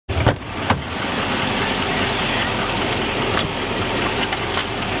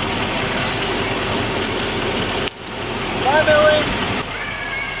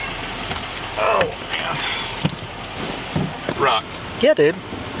Yeah, dude.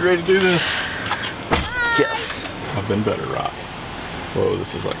 You ready to do this? Yes. I've been better, Rock. Whoa,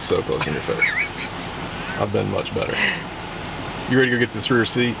 this is like so close in your face. I've been much better. You ready to go get this rear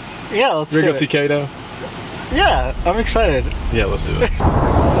seat? Yeah, let's do it. You ready to go see Cato? Yeah, I'm excited. Yeah, let's do it.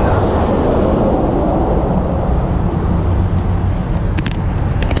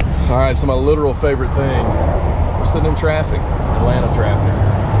 All right, so my literal favorite thing. We're sitting in traffic, Atlanta traffic.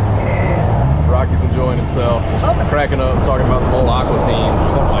 Yeah. Rocky's enjoying himself, just cracking up, talking about some old Aqua Teens or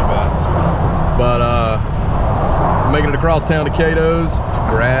something like that. But making it across town to Cato's to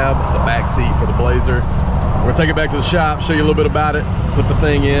grab the back seat for the Blazer. We're gonna take it back to the shop, show you a little bit about it, put the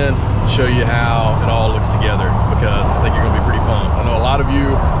thing in, show you how it all looks together, because I think you're gonna be pretty pumped. I know a lot of you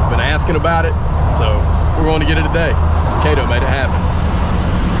have been asking about it, so we're going to get it today. Cato made it happen.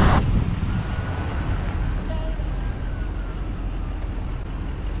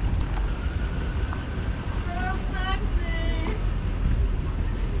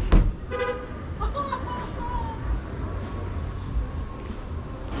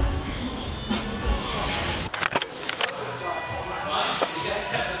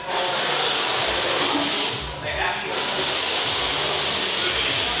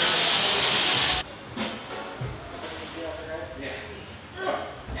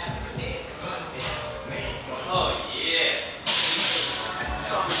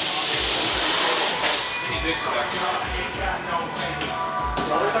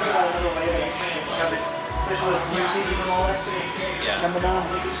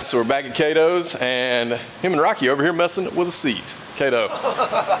 So we're back at Cato's, and him and Rocky over here messing with a seat. Cato,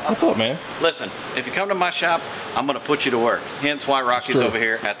 what's up, man? Listen, if you come to my shop, I'm gonna put you to work. Hence why Rocky's over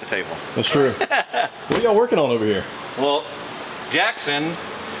here at the table. That's true. What are y'all working on over here? Well, Jackson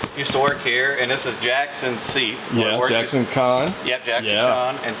used to work here, and this is Jackson's seat. Yeah, Jackson Kahn. Yep, Jackson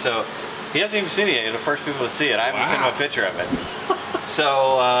Kahn. And so he hasn't even seen it yet. You're the first people to see it. I haven't seen him a picture of it.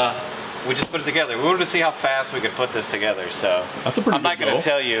 So we just put it together. We wanted to see how fast we could put this together. So that's a pretty I'm not going to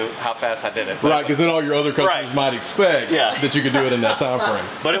tell you how fast I did it. Right, because then all your other customers might expect that you could do it in that time frame.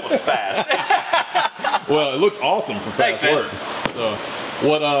 But it was fast. Well, it looks awesome for fast work. So,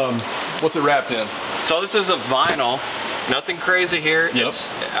 what's it wrapped in? So this is a vinyl. Nothing crazy here. Yep. It's,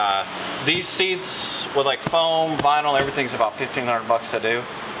 these seats with like foam, vinyl, everything's about $1,500 to do.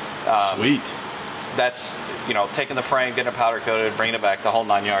 Sweet. That's, you know, taking the frame, getting it powder coated, bringing it back, the whole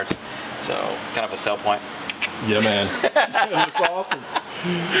 9 yards. So kind of a sell point. Yeah, man. It looks awesome.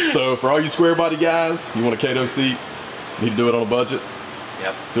 So for all you square body guys, you want a Cato seat, you need to do it on a budget.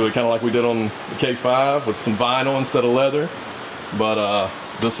 Yep. Do it kind of like we did on the K5 with some vinyl instead of leather. But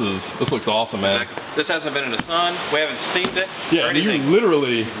this looks awesome, man. Exactly. This hasn't been in the sun. We haven't steamed it. Yeah, or anything. you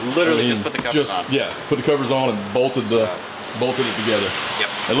literally just put the covers on. Yeah, put the covers on and bolted it together. Yep.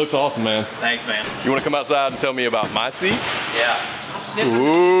 It looks awesome, man. Thanks, man. You want to come outside and tell me about my seat? Yeah.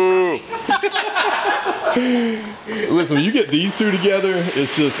 Ooh. Listen, when you get these two together,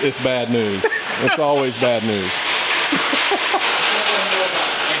 it's bad news. It's always bad news.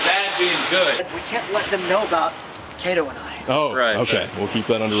 And bad being good. We can't let them know about Cato and I. Oh, right. Okay. We'll keep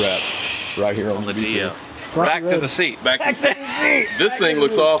that under wraps right here on the video. Back to the seat. Back to the seat. This thing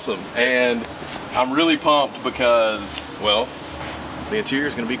looks awesome, and I'm really pumped because, well, the interior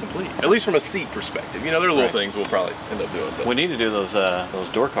is going to be complete. At least from a seat perspective. You know, there are little things we'll probably end up doing. But we need to do those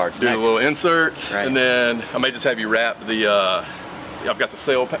door cards do next. The little inserts, and then I may just have you wrap the, I've got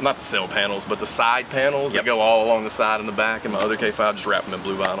the not the sail panels, but the side panels that go all along the side and the back, and my other K5, just wrap them in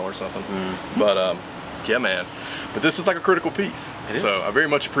blue vinyl or something. But, yeah, man. But this is like a critical piece. So I very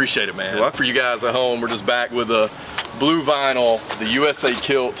much appreciate it, man. For you guys at home, we're just back with a blue vinyl, the USA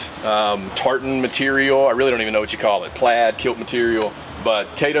kilt, tartan material. I really don't even know what you call it. Plaid, kilt material.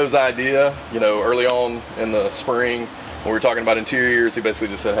 But Cato's idea, you know, early on in the spring, when we were talking about interiors, he basically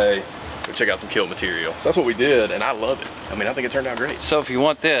just said, hey, go check out some kilt material. So that's what we did, and I love it. I mean, I think it turned out great. So if you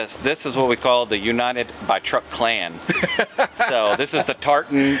want this is what we call the United by Truck Clan. So this is the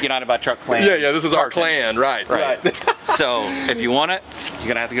tartan United by Truck Clan. Yeah, this is our clan, right. So if you want it, you're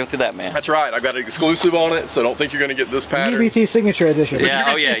gonna have to go through that, man. That's right. I've got an exclusive on it, so don't think you're gonna get this pattern. UBT signature edition.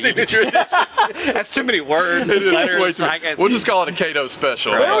 Yeah, signature edition. That's too many words. It is letters, way too. We'll just call it a Cato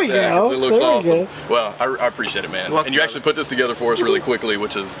special. There we go. It looks awesome. Well, I appreciate it, man. And you actually put this together for us really quickly,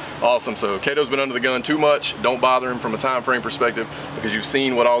 which is awesome. So Cato's been under the gun too much. Don't bother him from a time frame perspective, because you've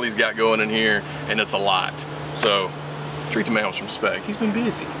seen what all he's got going in here, and it's a lot. So treat the man with some respect. He's been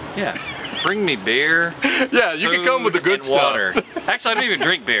busy. Yeah. Bring me beer. Yeah, you can come with the good stuff. Water. Actually, I don't even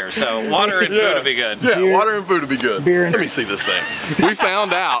drink beer, so water and food would be good. Yeah, water and food would be good. Let me see this thing. We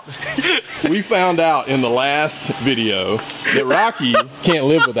found out in the last video that Rocky can't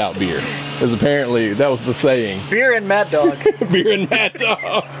live without beer. Because apparently that was the saying. Beer and Mad Dog. Beer and Mad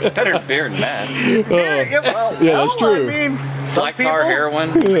Dog. Better than beer and Mad. Yeah, that's true. I mean, Black tar heroin.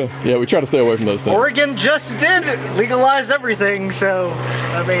 Yeah, we try to stay away from those things. Oregon just did legalize everything, so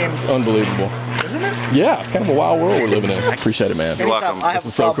I mean, It's unbelievable. isn't it? Yeah, it's kind of a wild world we're living in. Appreciate it, man. You're welcome. I have a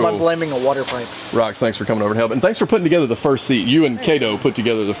problem. I'm blaming a water pipe. Rox, thanks for coming over and helping. And thanks for putting together the first seat. You and Cato put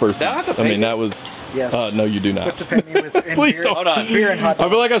together the first seat. I mean, that was... Yes. No, you do not. With the penny with Please beer, don't. Hold on. Beer and hot dogs. I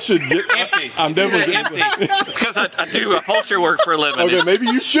feel like I should get... Empty. I'm definitely... Empty. It's because I do upholstery work for a living. Okay, maybe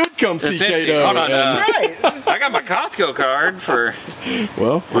you should come see It's empty. Cato. Hold on. Right. I got my Costco card for...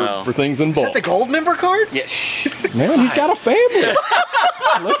 Well, for things in Is that bulk. the gold member card? Yeah, shh. Man, he's got a family.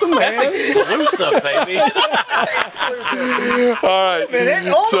 Let the man... Exclusive, baby. All right.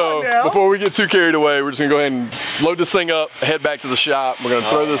 Hold So on now. before we get too carried away, we're just gonna go ahead and load this thing up, head back to the shop. We're gonna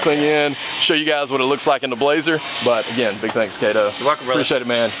throw this thing in, show you guys what it looks like in the Blazer. But again, big thanks, Cato. You're welcome, brother. Appreciate it,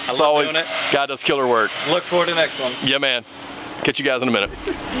 man. I As love always, doing it. God does killer work. Look forward to the next one. Yeah, man. Catch you guys in a minute.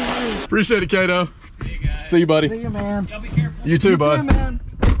 Appreciate it, Cato. See you, buddy. See you, man. Y'all be careful. You too, bud. See you, man.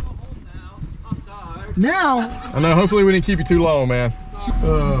 I'm tired. Now. I know. Hopefully, we didn't keep you too long, man.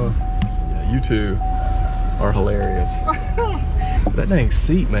 Yeah, you two are hilarious. That dang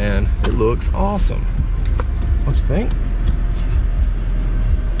seat, man. It looks awesome. Don't you think?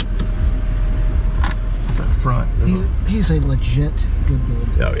 That front. He's a legit good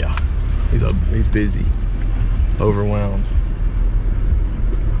dude. Oh yeah. He's busy. Overwhelmed.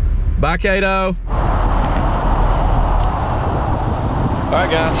 Bye, Cato. Alright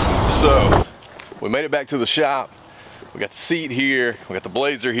guys, so we made it back to the shop. We got the seat here, we got the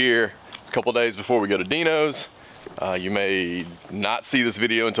Blazer here. It's a couple days before we go to Dino's. You may not see this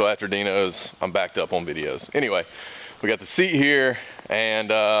video until after Dino's. I'm backed up on videos. Anyway, we got the seat here and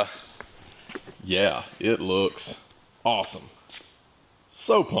yeah, it looks awesome.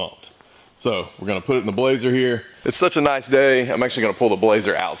 So pumped. So we're gonna put it in the Blazer here. It's such a nice day. I'm actually gonna pull the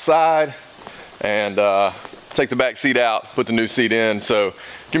Blazer outside and take the back seat out, put the new seat in. So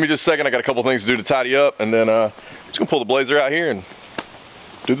give me just a second. I got a couple things to do to tidy up and then I'm just gonna pull the Blazer out here and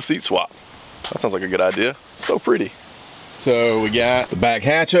do the seat swap. That sounds like a good idea. So pretty. So we got the back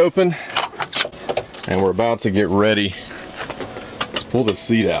hatch open and we're about to get ready to pull the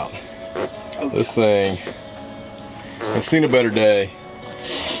seat out. This thing has seen a better day.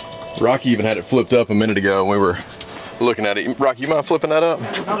 Rocky even had it flipped up a minute ago when we were looking at it. Rocky, you mind flipping that up?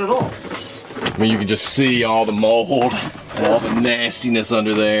 Not at all. I mean, you can just see all the mold and all the nastiness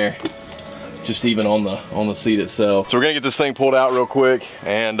under there, just even on the seat itself. So we're gonna get this thing pulled out real quick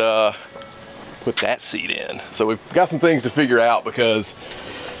and put that seat in. So we've got some things to figure out because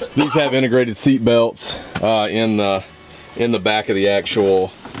these have integrated seat belts in the back of the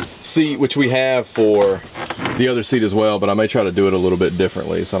actual seat, which we have for the other seat as well, but I may try to do it a little bit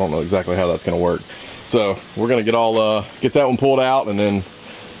differently, so I don't know exactly how that's gonna work. So we're gonna get that one pulled out and then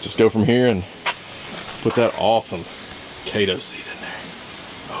just go from here and put that awesome Cato seat in there.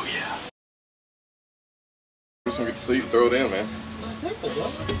 Oh yeah. Just gonna get the seat and throw it in, man.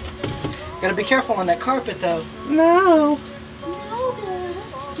 Gotta be careful on that carpet, though. No.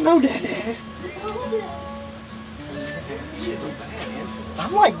 No, Daddy.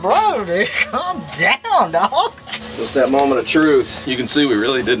 I'm like, bro, dude, calm down, dog. So it's that moment of truth. You can see we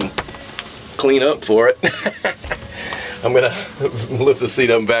really didn't clean up for it. I'm gonna lift the seat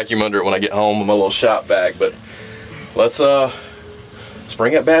up and vacuum under it when I get home with my little shop vac, but let's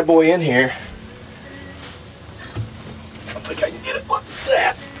bring that bad boy in here. I don't think I can get it like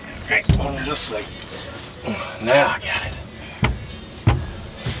that. Okay, hold on just a second. Now I got it.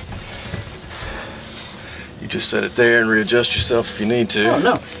 You just set it there and readjust yourself if you need to. Oh,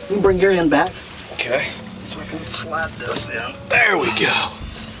 no. You can bring your end back. Okay. So I can slide this in. There we go.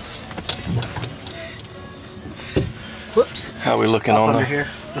 Whoops. How are we looking on Under the... here.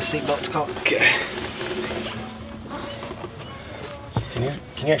 The seatbelt's caught. Okay.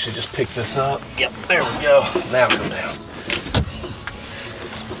 Can you actually just pick this up? Yep, there we go. Now come down.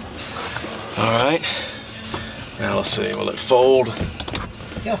 All right. Now let's see, will it fold?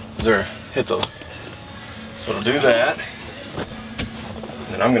 Yeah. Is there, hit the, so it'll do that.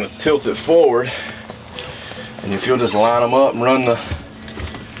 And I'm gonna tilt it forward. And if you'll just line them up and run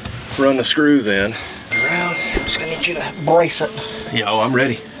the screws in. Around. I'm just gonna need you to brace it. Yeah, oh, I'm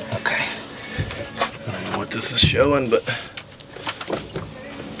ready. Okay. I don't know what this is showing, but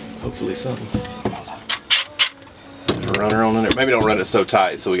hopefully something. runner on in there. Maybe don't run it so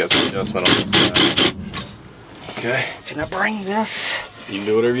tight so we got some adjustment on this side. Okay. Can I bring this? You can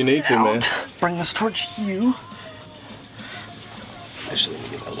do whatever you need to, man. Bring this towards you. Actually,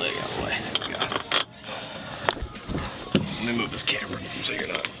 let me get my leg out of the way. There we go. Let me move this camera so you're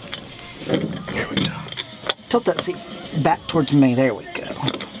not. Here we go. Tilt that seat back towards me. There we go.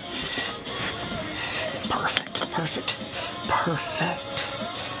 Perfect, perfect, perfect.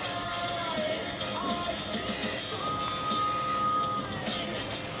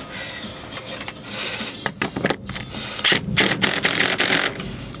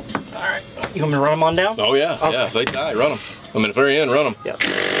 Alright, you want me to run them on down? Oh yeah, okay. Yeah, if they tie, run them. I mean, if they're in, run them. Yep.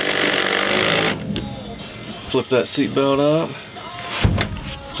 Flip that seat belt up.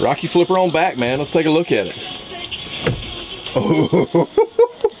 Rocky, flip her on back, man. Let's take a look at it. Oh,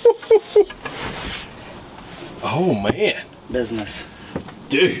 oh man. Business.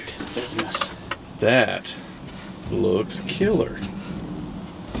 Dude. Business. That looks killer.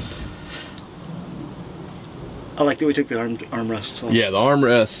 I like that we took the armrests off. Yeah, the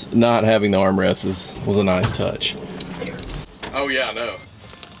armrests, not having the armrests was a nice touch. Oh yeah, I know.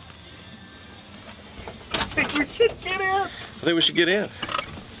 I think we should get in. I think we should get in.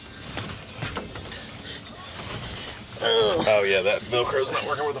 Ugh. Oh yeah, that Velcro's not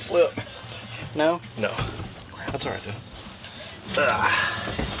working with the flip. No? No. That's alright though.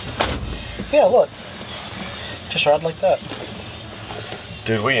 Yeah, look. Just ride like that.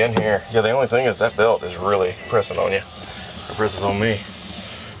 Dude, we in here. Yeah, the only thing is that belt is really pressing on you. It presses on me.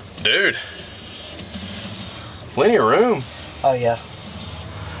 Dude. Plenty of room. Oh yeah.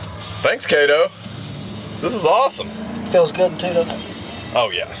 Thanks, Cato. This is awesome. Feels good too, doesn't it?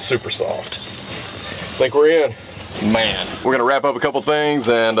 Oh yeah, super soft. Think we're in. Man, we're gonna wrap up a couple things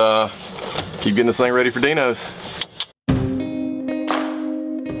and keep getting this thing ready for Dino's.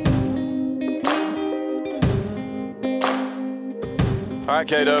 All right,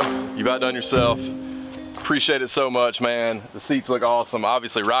 Cato, you've outdone yourself. Appreciate it so much, man. The seats look awesome.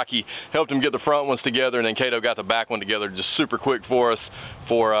 Obviously, Rocky helped him get the front ones together, and then Cato got the back one together just super quick for us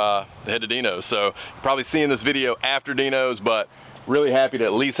for the head to Dino's. So you're probably seeing this video after Dino's, but really happy to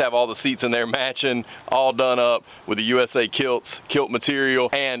at least have all the seats in there matching, all done up with the USA Kilts, kilt material,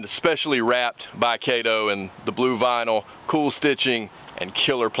 and specially wrapped by Cato in the blue vinyl, cool stitching, and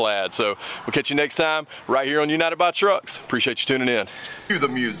killer plaid. So we'll catch you next time right here on United by Trucks. Appreciate you tuning in. Cue the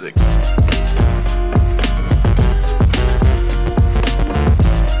music.